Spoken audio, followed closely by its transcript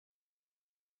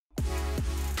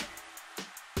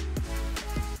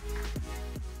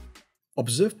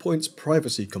ObservePoint's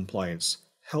privacy compliance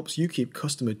helps you keep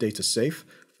customer data safe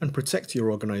and protect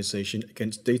your organization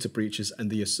against data breaches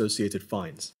and the associated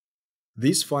fines.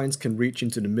 These fines can reach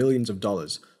into the millions of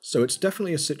dollars, so it's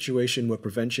definitely a situation where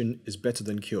prevention is better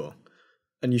than cure,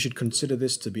 and you should consider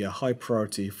this to be a high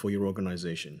priority for your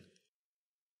organization.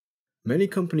 Many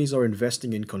companies are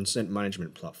investing in consent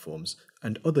management platforms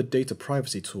and other data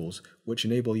privacy tools which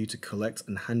enable you to collect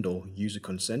and handle user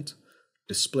consent,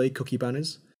 display cookie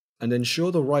banners, and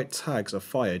ensure the right tags are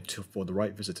fired for the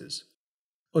right visitors.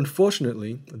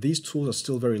 Unfortunately, these tools are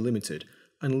still very limited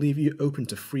and leave you open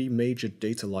to three major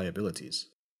data liabilities.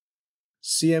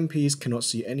 CMPs cannot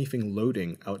see anything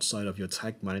loading outside of your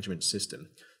tag management system,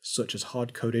 such as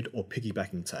hard-coded or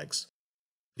piggybacking tags.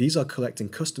 These are collecting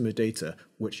customer data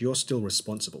which you're still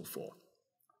responsible for.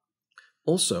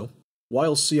 Also,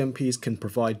 while CMPs can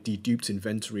provide deduped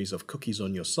inventories of cookies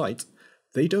on your site,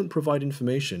 they don't provide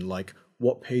information like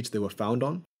what page they were found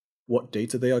on, what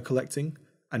data they are collecting,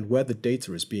 and where the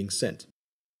data is being sent.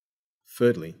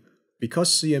 Thirdly,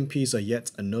 because CMPs are yet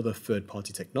another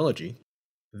third-party technology,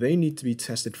 they need to be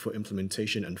tested for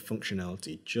implementation and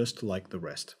functionality just like the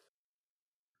rest.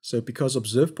 So because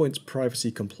ObservePoint's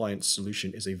privacy compliance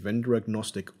solution is a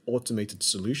vendor-agnostic automated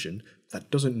solution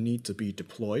that doesn't need to be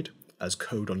deployed as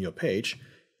code on your page,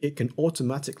 it can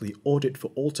automatically audit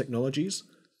for all technologies,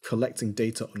 collecting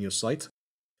data on your site,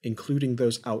 including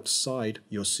those outside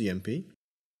your CMP,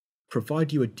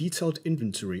 provide you a detailed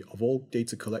inventory of all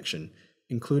data collection,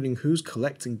 including who's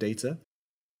collecting data,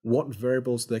 what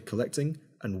variables they're collecting,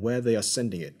 and where they are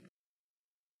sending it.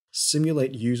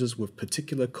 Simulate users with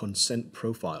particular consent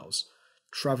profiles,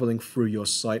 traveling through your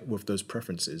site with those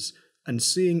preferences, and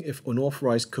seeing if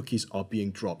unauthorized cookies are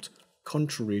being dropped,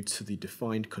 contrary to the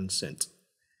defined consent.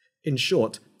 In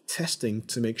short, testing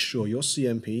to make sure your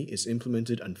CMP is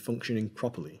implemented and functioning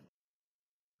properly.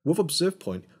 With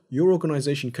ObservePoint, your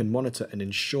organization can monitor and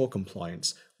ensure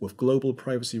compliance with global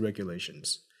privacy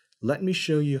regulations. Let me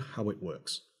show you how it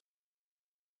works.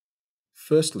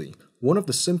 Firstly, one of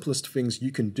the simplest things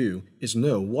you can do is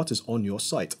know what is on your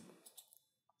site.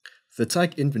 The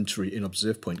tag inventory in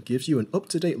ObservePoint gives you an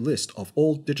up-to-date list of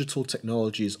all digital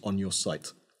technologies on your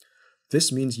site.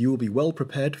 This means you will be well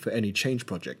prepared for any change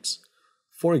projects.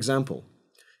 For example,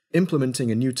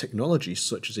 implementing a new technology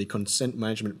such as a consent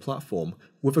management platform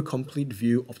with a complete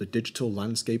view of the digital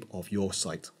landscape of your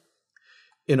site.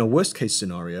 In a worst-case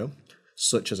scenario,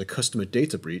 such as a customer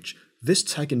data breach, this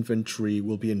tag inventory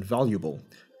will be invaluable,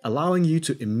 allowing you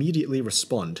to immediately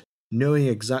respond, knowing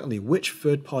exactly which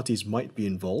third parties might be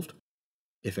involved,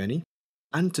 if any,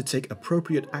 and to take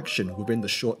appropriate action within the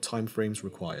short timeframes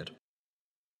required.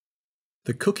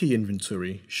 The cookie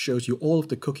inventory shows you all of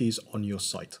the cookies on your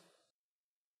site.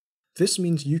 This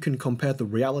means you can compare the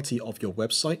reality of your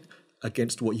website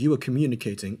against what you are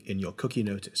communicating in your cookie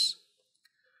notice.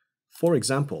 For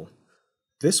example,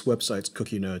 this website's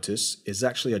cookie notice is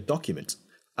actually a document,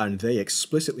 and they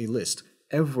explicitly list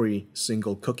every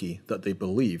single cookie that they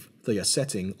believe they are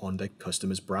setting on their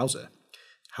customer's browser.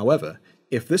 However,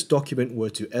 if this document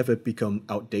were to ever become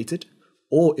outdated,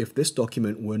 or if this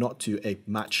document were not to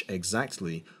match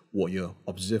exactly what your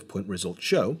ObservePoint results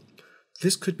show,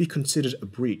 this could be considered a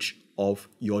breach of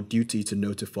your duty to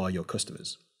notify your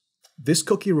customers. This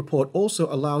cookie report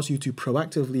also allows you to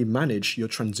proactively manage your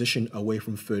transition away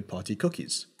from third-party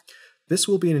cookies. This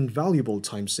will be an invaluable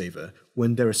time saver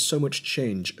when there is so much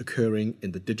change occurring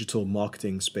in the digital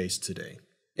marketing space today.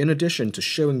 In addition to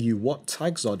showing you what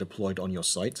tags are deployed on your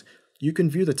site, you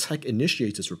can view the tag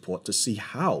initiators report to see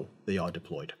how they are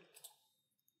deployed.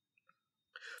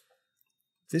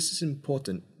 This is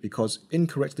important because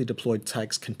incorrectly deployed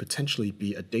tags can potentially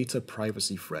be a data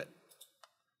privacy threat.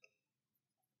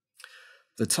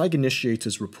 The tag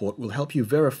initiators report will help you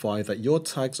verify that your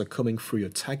tags are coming through your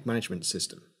tag management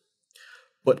system.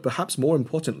 But perhaps more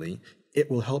importantly,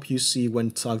 it will help you see when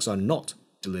tags are not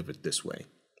delivered this way.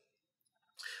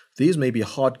 These may be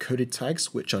hard-coded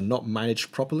tags which are not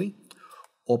managed properly,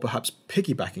 or perhaps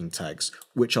piggybacking tags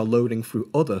which are loading through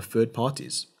other third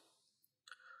parties.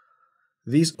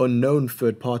 These unknown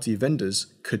third-party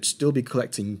vendors could still be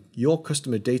collecting your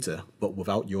customer data but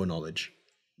without your knowledge.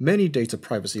 Many data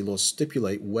privacy laws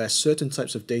stipulate where certain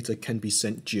types of data can be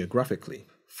sent geographically.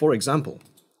 For example,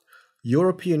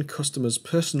 European customers'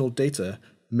 personal data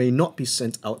may not be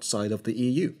sent outside of the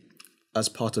EU as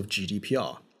part of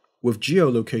GDPR. With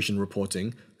geolocation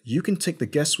reporting, you can take the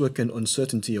guesswork and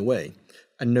uncertainty away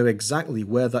and know exactly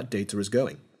where that data is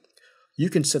going. You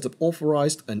can set up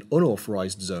authorized and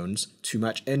unauthorized zones to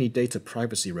match any data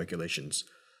privacy regulations,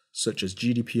 such as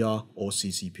GDPR or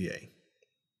CCPA.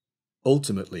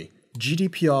 Ultimately,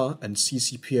 GDPR and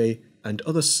CCPA and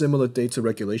other similar data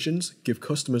regulations give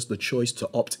customers the choice to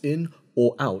opt in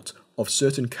or out of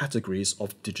certain categories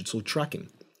of digital tracking.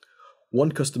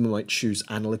 One customer might choose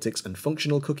analytics and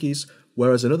functional cookies,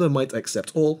 whereas another might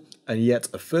accept all, and yet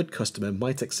a third customer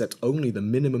might accept only the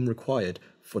minimum required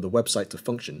for the website to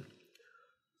function.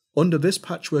 Under this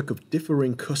patchwork of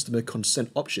differing customer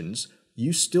consent options,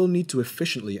 you still need to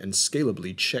efficiently and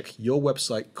scalably check your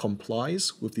website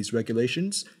complies with these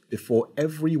regulations before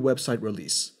every website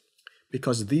release,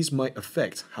 because these might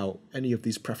affect how any of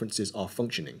these preferences are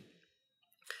functioning.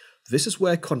 This is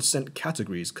where consent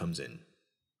categories comes in.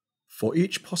 For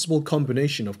each possible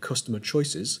combination of customer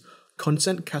choices,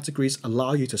 consent categories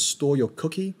allow you to store your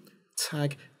cookie,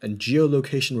 tag, and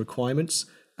geolocation requirements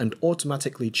and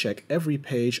automatically check every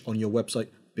page on your website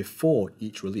before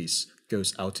each release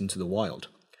goes out into the wild.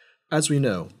 As we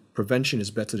know, prevention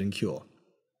is better than cure.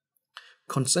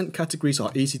 Consent categories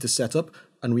are easy to set up,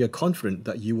 and we are confident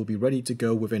that you will be ready to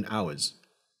go within hours.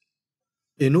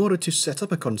 In order to set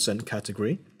up a consent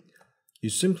category, you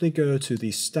simply go to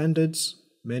the Standards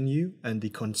menu and the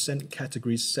Consent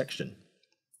Categories section.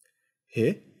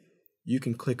 Here, you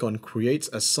can click on Create,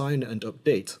 Assign, and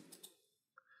Update.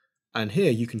 And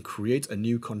here you can create a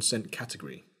new consent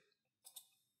category.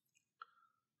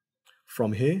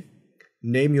 From here,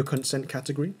 name your consent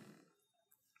category,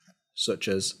 such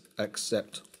as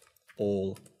Accept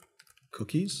All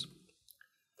Cookies.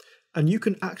 And you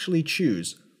can actually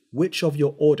choose which of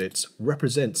your audits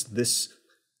represents this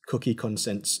cookie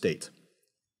consent state.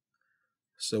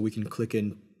 So we can click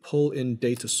in Pull in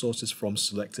data sources from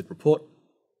selected report.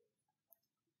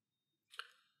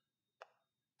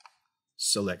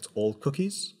 Select all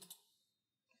cookies.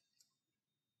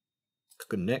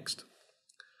 Click on Next.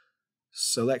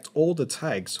 Select all the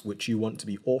tags which you want to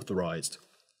be authorized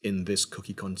in this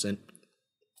cookie consent.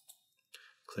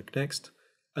 Click Next.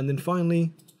 And then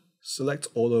finally, select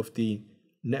all of the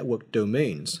network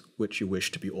domains which you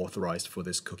wish to be authorized for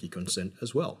this cookie consent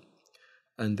as well.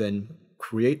 And then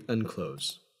create and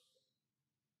close.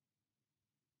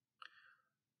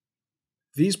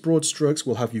 These broad strokes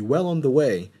will have you well on the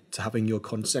way to having your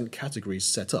consent categories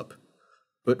set up.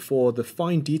 But for the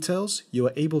fine details, you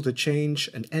are able to change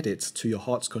and edit to your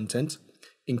heart's content,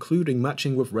 including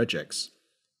matching with regex.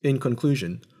 In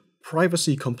conclusion,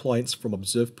 privacy compliance from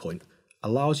ObservePoint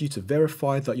allows you to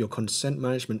verify that your consent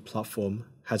management platform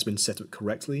has been set up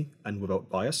correctly and without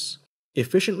bias,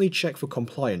 efficiently check for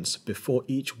compliance before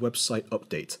each website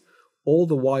update, all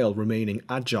the while remaining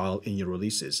agile in your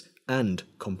releases and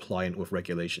compliant with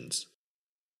regulations.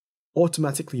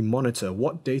 Automatically monitor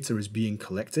what data is being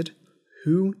collected,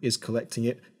 who is collecting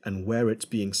it, and where it's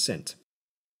being sent.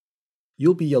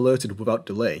 You'll be alerted without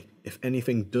delay if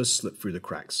anything does slip through the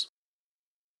cracks.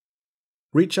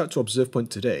 Reach out to ObservePoint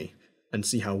today and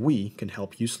see how we can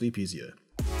help you sleep easier.